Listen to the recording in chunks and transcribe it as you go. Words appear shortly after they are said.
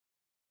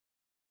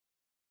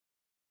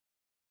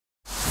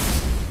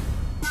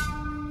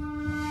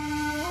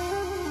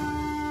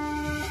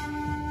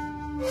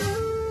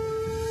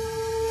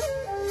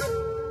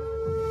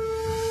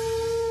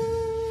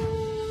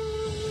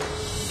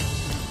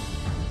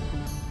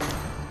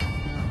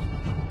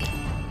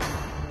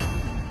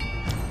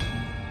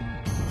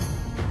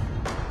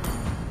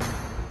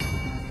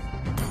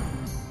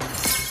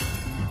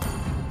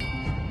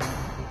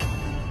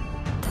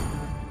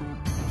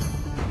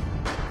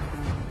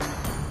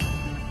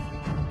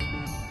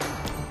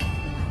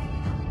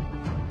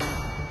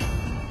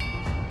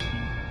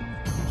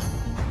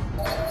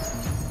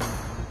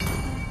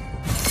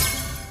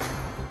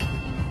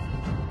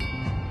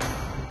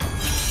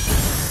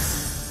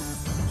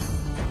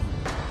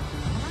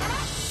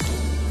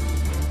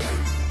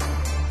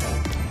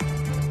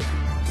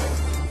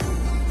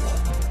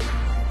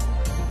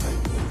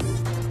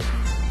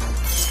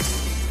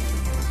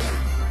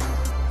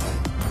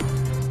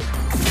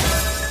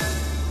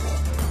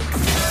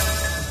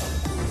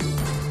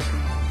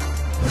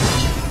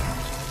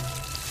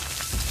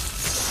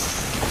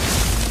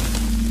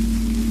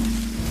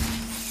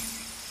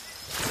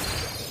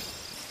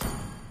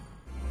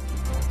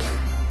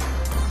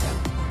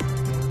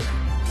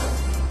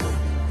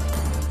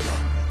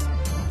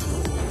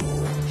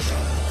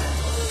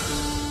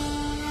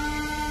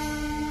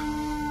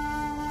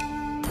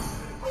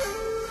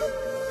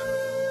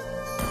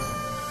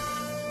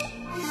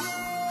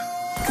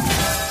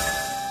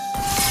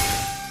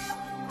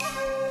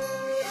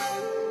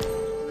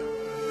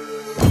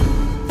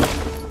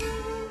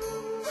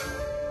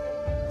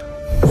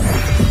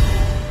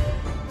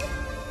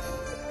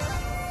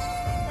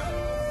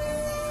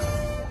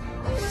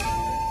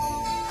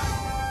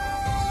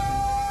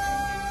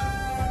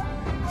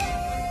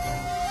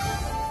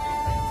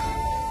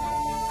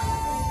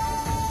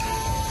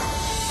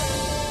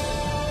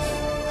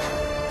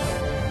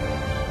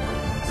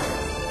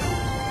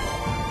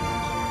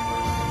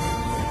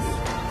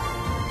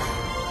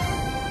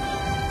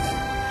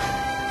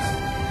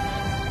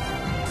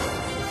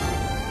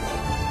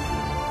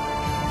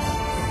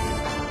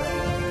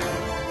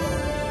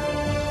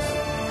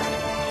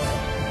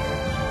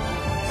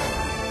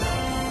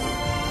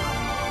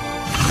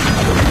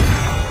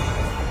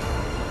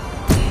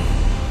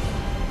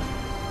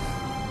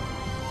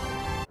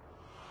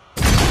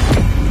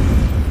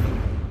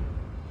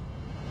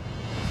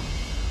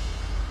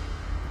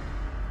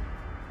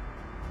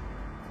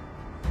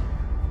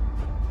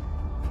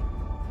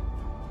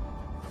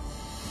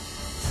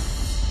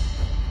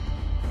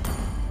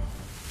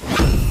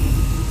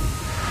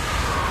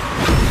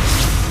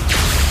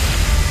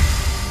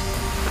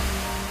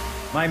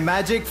My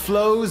magic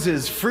flows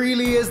as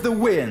freely as the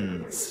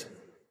winds.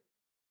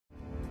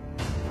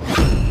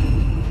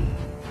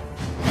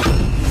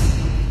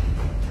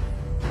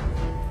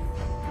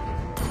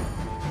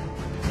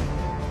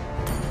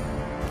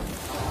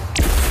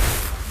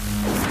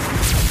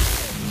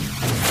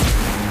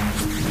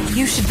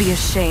 You should be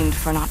ashamed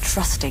for not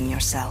trusting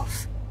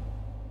yourself.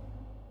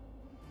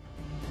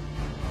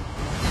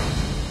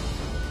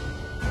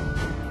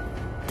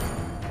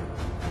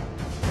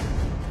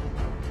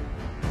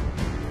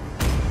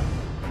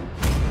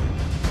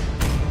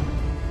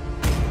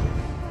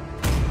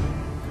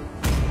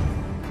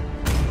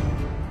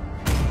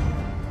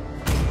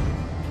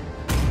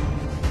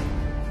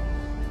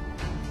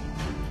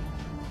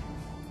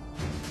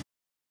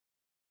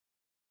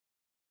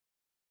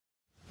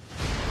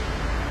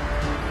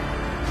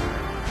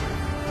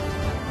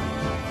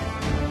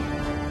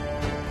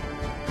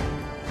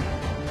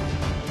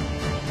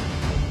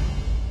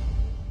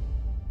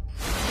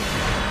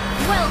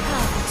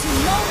 Welcome to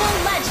Mobile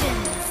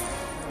Legends!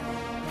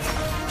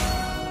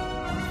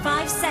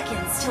 5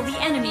 seconds till the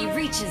enemy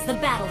reaches the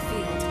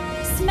battlefield.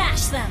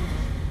 Smash them!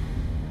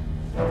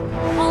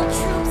 All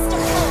troops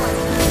deployed!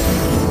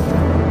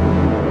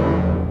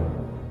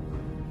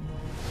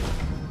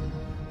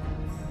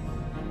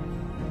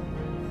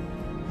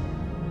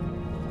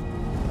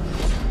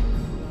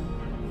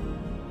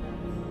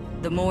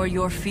 The more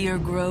your fear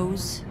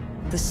grows,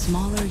 the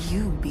smaller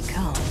you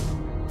become.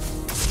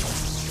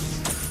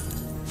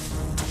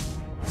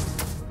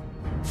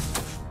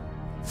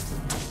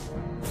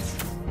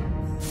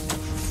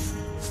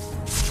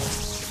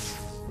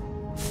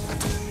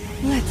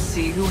 Let's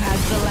see who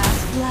has the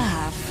last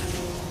laugh.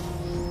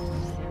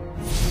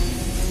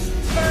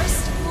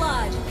 First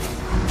blood!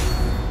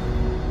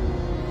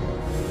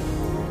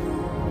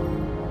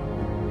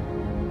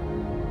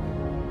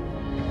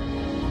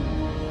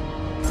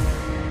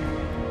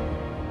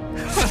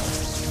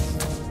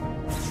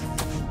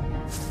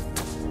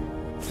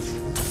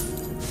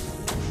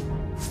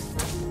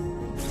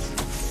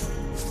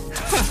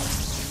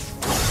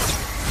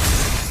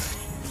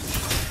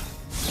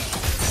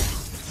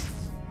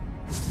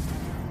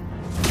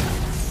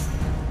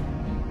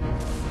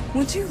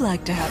 Would you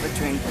like to have a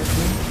drink with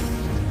me?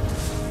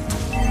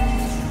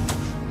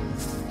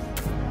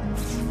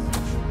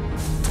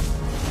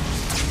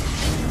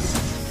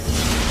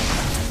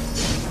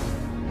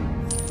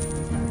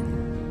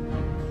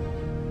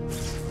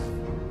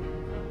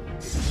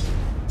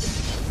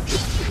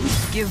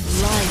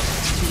 Give life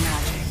to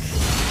magic,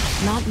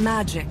 not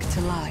magic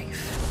to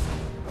life.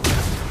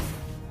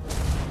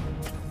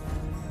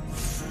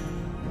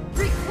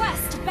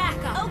 Request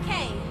backup!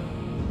 Okay!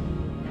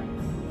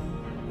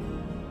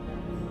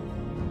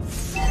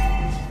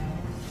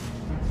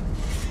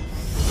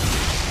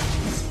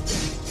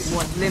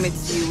 What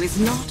limits you is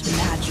not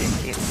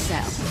magic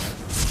itself,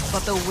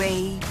 but the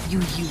way you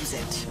use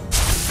it.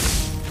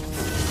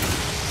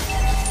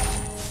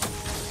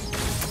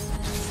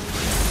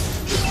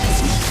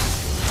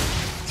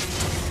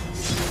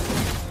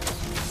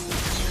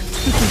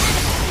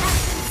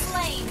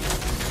 Slain!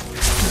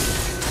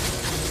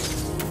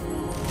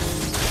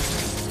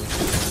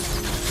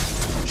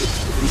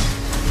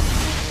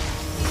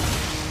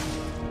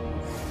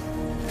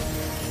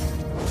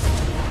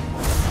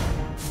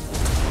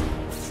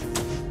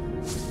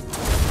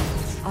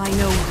 I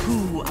know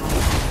who I am,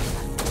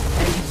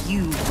 and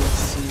you will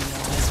soon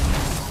know as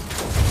well.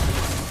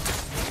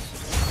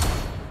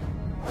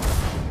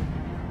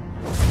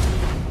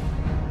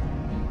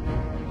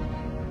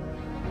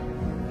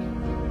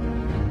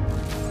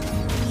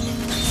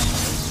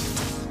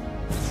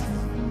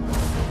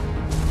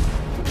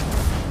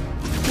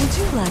 Would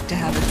you like to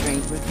have a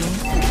drink with me?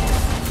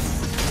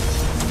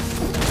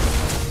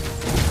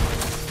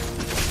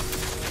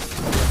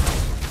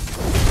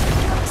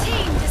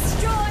 Team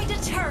destroyed a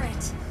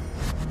turret!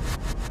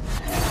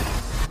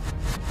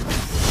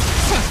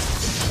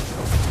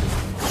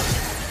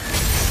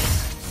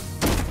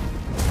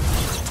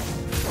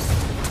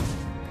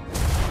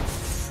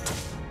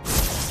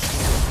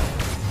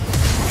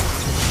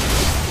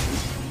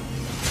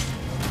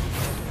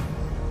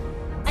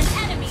 An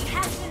enemy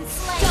has been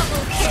slain!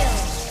 Double kill!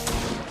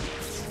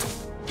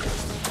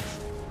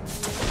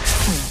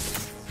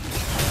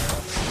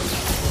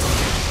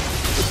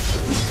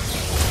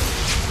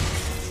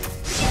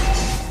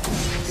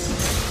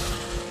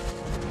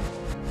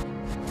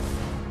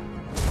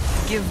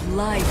 Give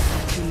life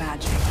to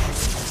magic,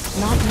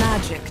 not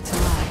magic to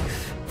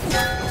life.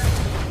 An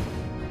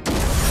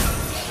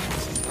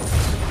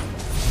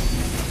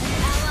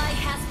ally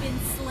has been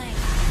slain.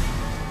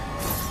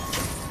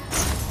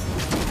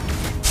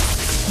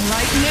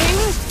 Lightning?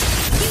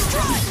 You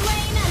have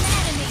slain an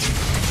enemy!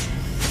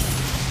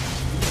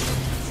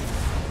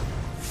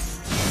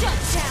 Shut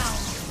down!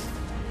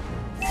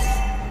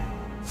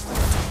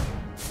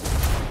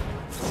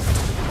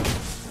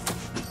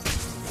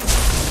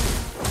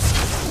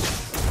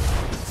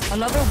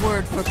 Another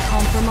word for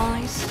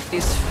compromise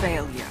is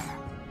failure.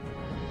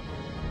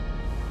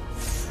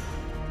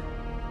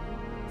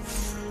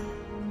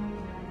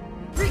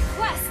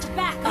 Request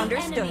back!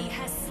 Understood. The enemy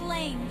has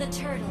slain the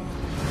turtle.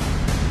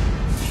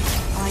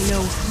 I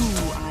know who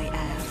I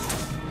am,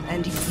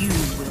 and you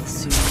will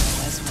soon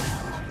know as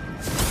well.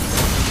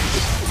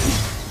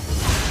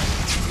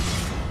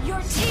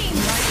 Your team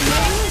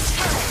destroyed the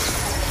turret.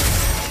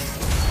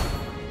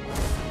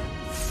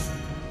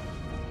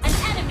 An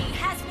enemy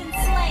has been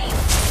slain.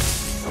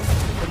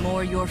 The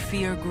more your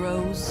fear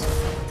grows,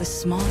 the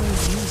smaller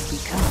you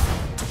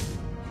become.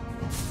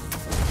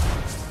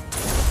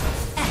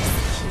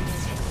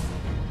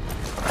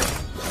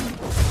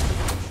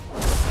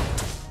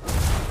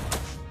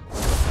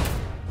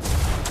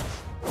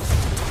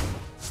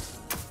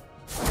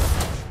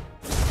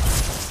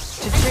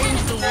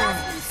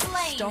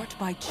 Start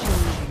by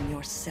changing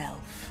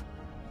yourself.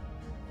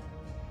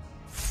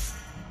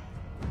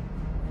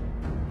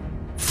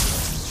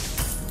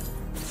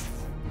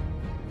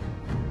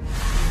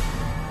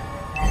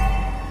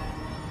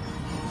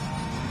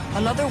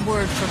 Another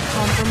word for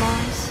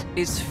compromise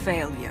is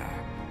failure.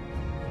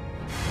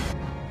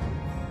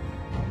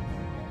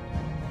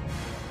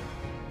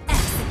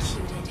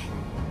 Executed.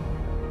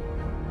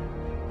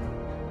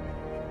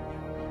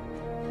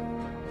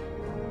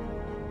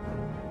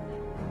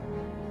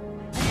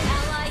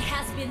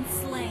 Been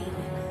slain.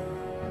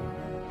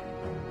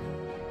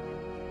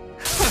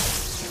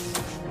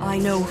 I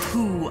know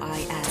who I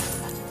am,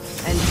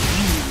 and you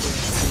will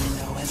soon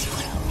know as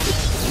well.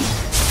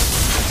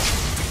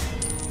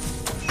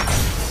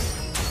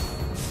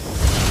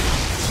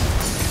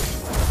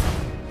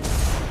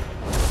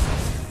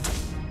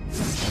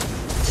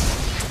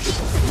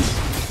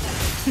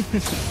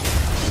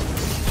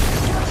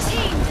 Your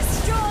team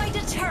destroyed a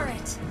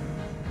turret.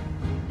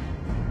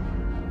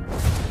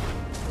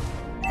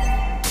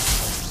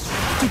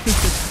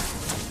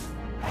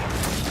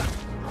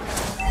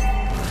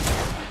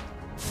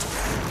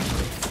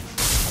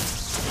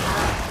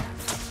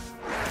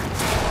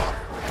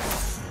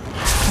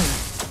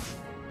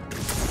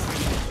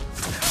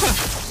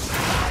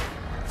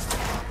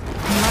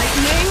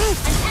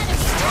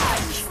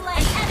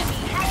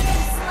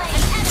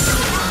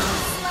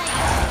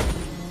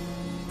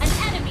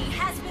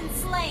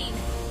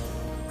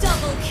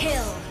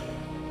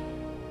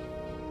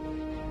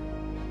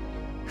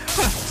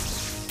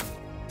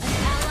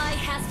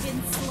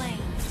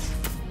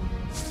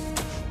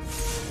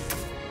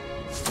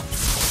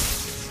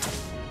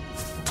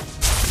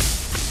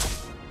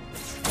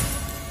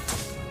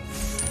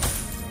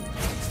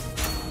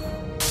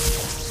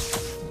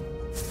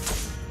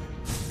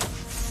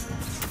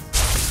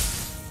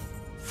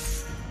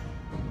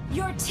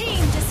 Your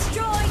team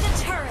destroyed a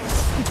turret!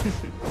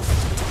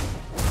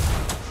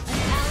 An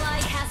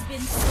ally has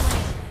been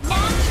slain.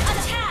 Launch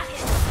attack!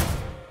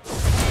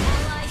 An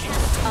ally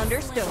has been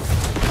Understood.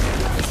 slain.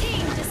 Your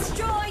team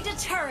destroyed a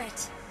turret!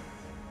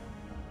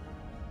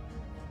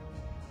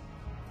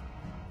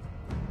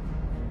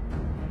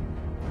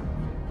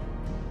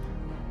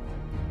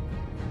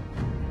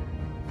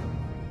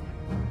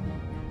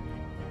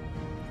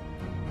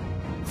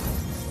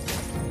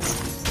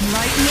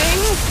 Lightning!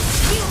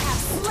 You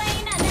have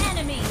slain an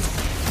enemy!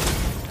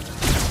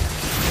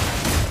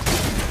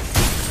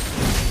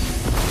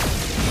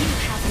 You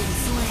have been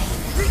slain.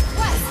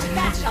 Request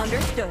backup!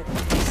 Understood.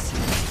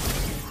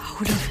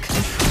 Out of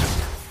control.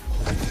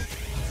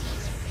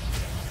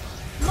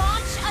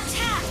 Launch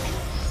attack!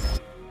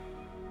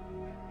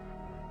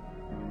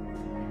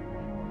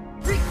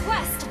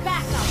 Request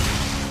backup!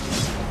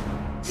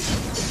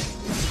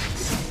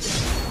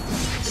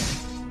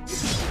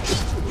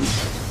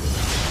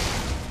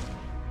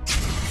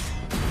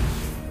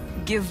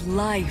 Give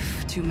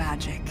life to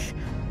magic,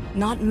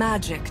 not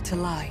magic to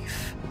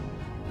life.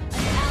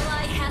 An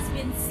ally has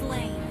been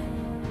slain.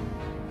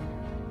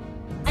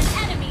 An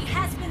enemy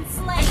has been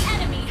slain.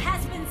 An enemy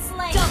has been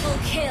slain. Double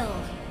kill.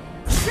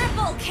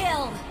 Triple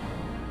kill.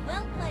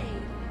 Well played.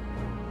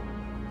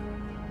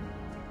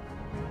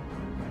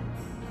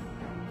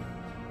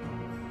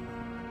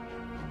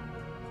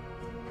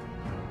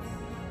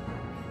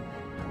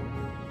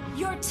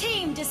 Your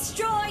team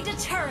destroyed a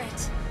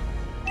turret.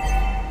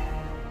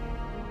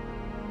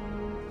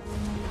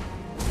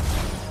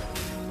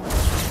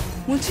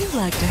 Would you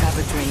like to have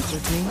a drink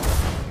with me?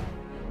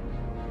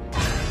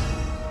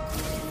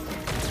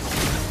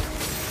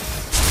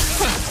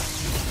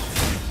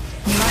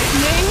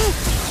 Lightning!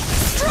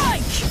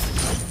 Strike!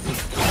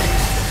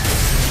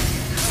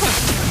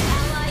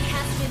 Ally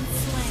has been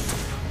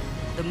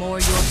slain. The more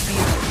your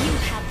fear, You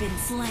have been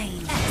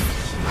slain.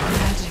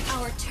 magic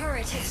Our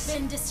turret has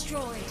been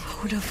destroyed.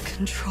 out of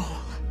control.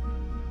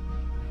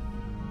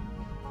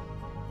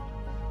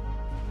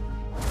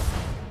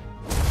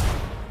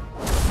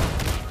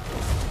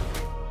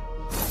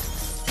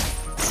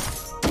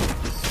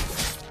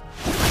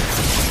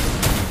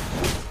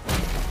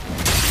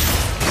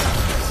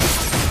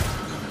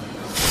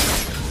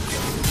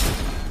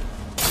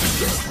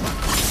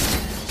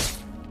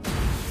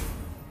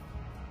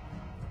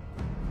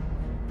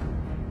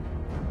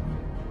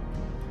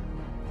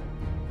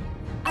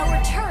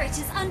 Our turret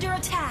is under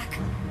attack.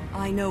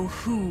 I know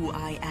who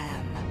I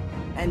am,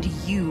 and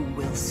you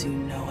will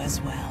soon know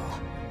as well.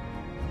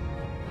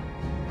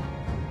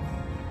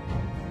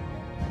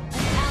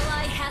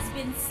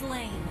 been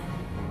slain.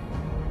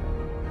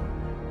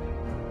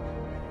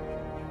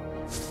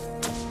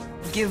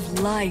 Give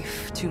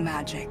life to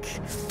magic,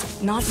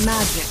 not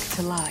magic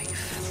to life.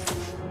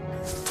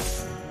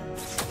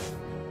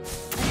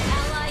 An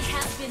ally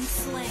has been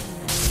slain.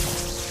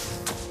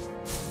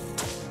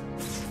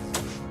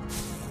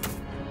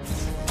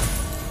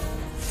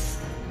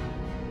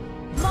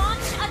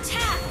 Launch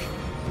attack!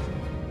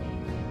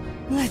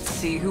 Let's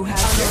see who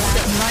has the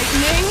last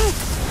lightning.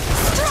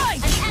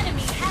 Strike! An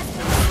enemy has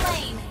been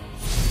slain.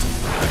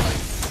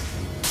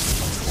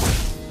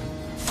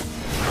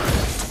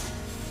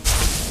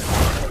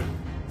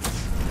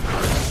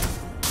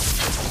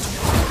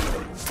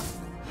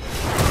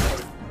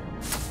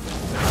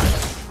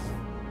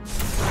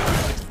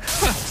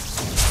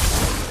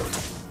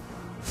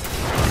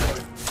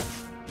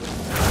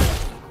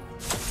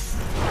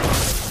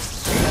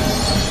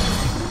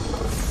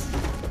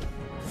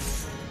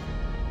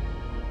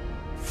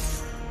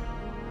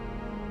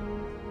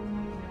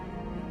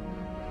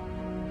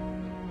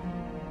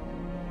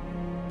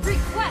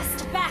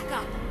 Request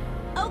backup.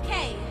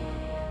 Okay.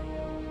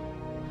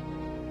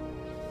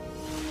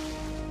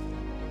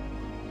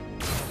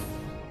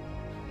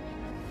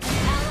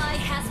 Ally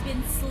has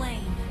been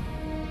slain.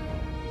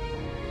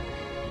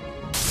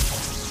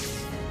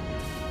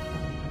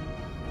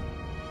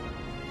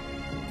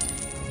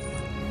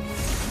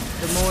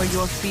 The more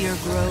your fear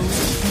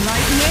grows,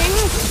 lightning!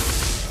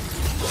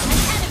 An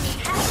enemy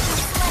has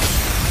been slain.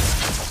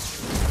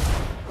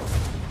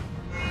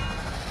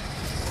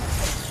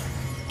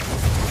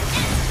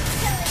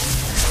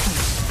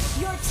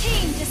 Your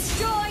team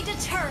destroyed a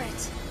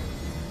turret.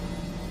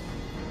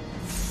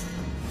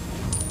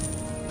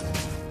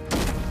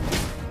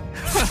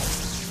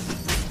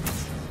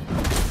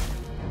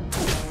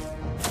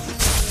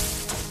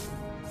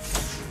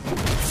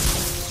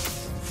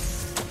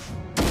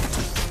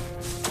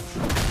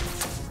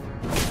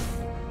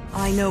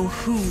 I know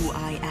who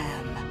I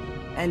am,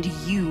 and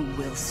you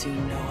will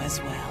soon know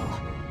as well.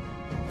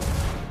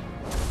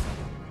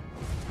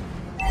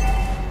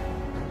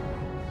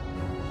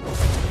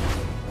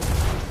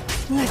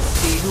 Let's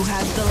see who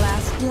has the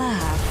last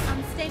laugh.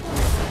 Unstable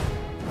missile.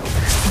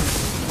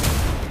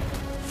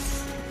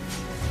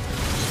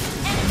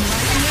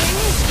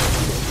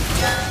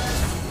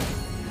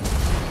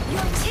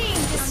 Your team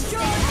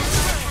destroyed a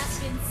turret. Has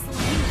been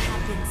slain. You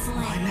have been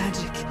My slain.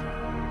 magic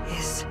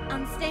is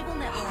Unstable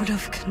network. out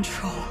of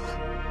control.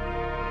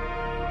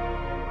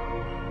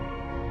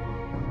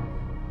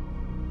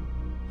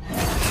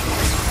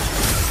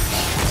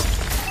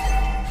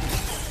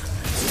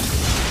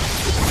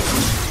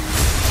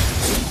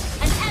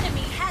 An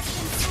enemy has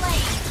been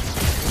slain.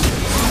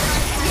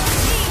 Your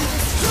team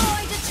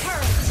destroyed a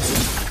turret.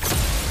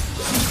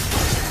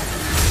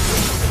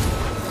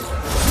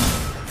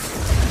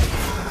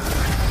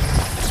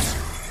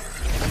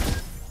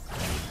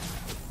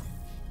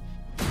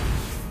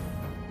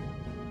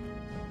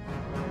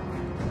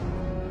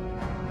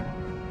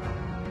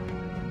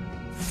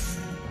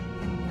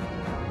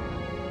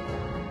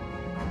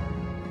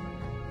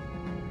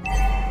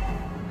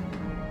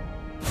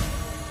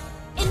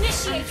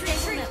 Initiate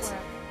retreat.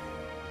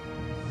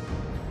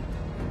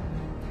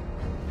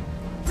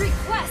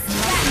 Request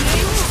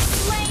backup.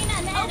 Slain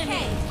an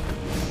enemy.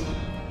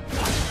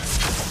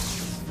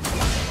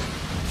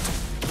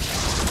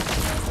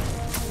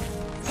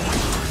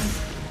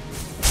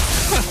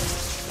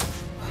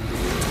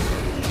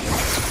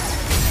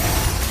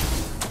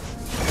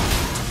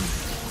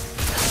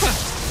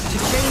 To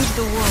change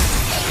the world,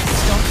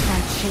 start by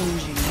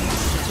changing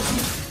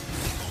yourself.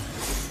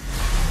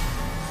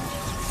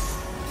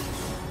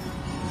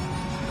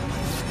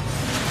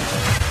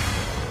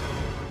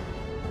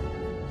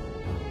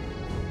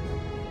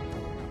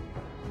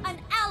 An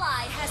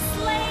ally has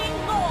slain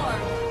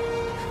Lord.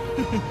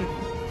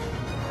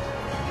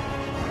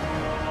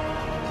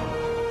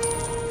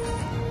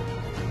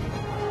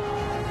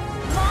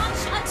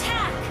 Launch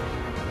attack.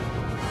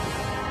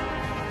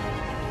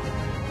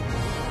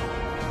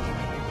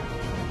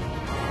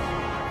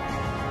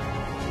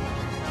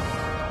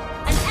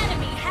 An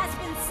enemy has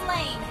been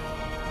slain.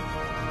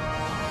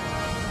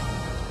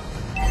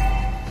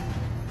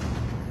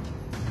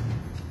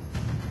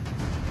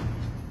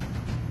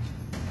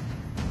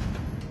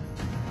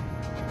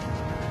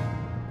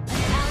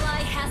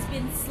 Ally has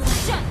been slain.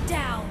 Shut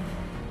down.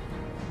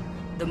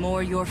 The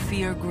more your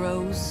fear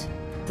grows,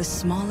 the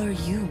smaller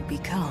you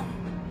become.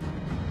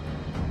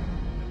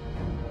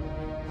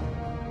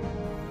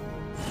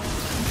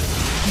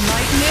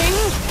 Lightning!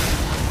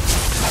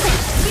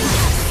 You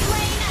have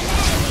slain an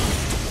enemy.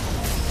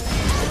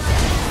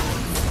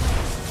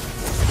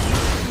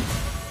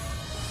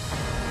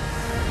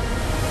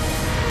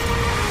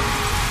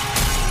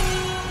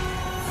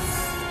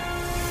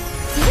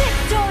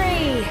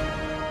 Victory!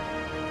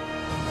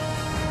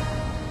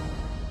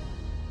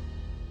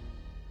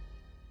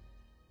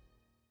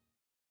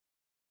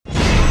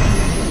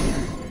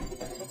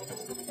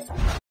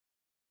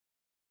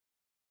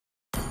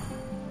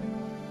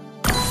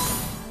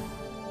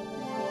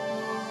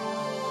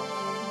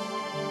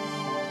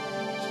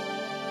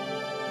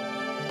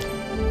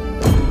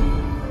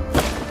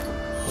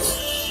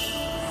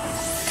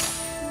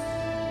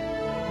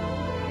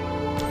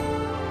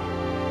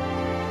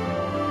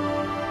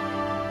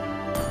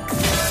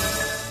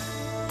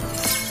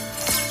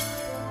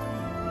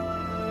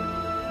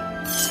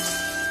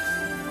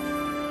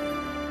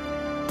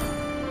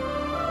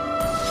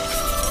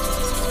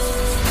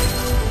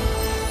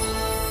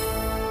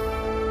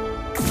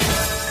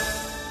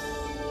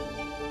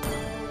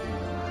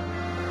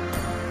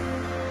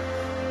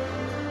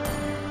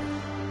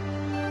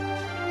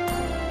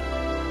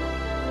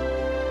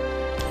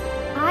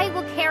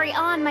 will carry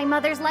on my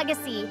mother's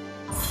legacy.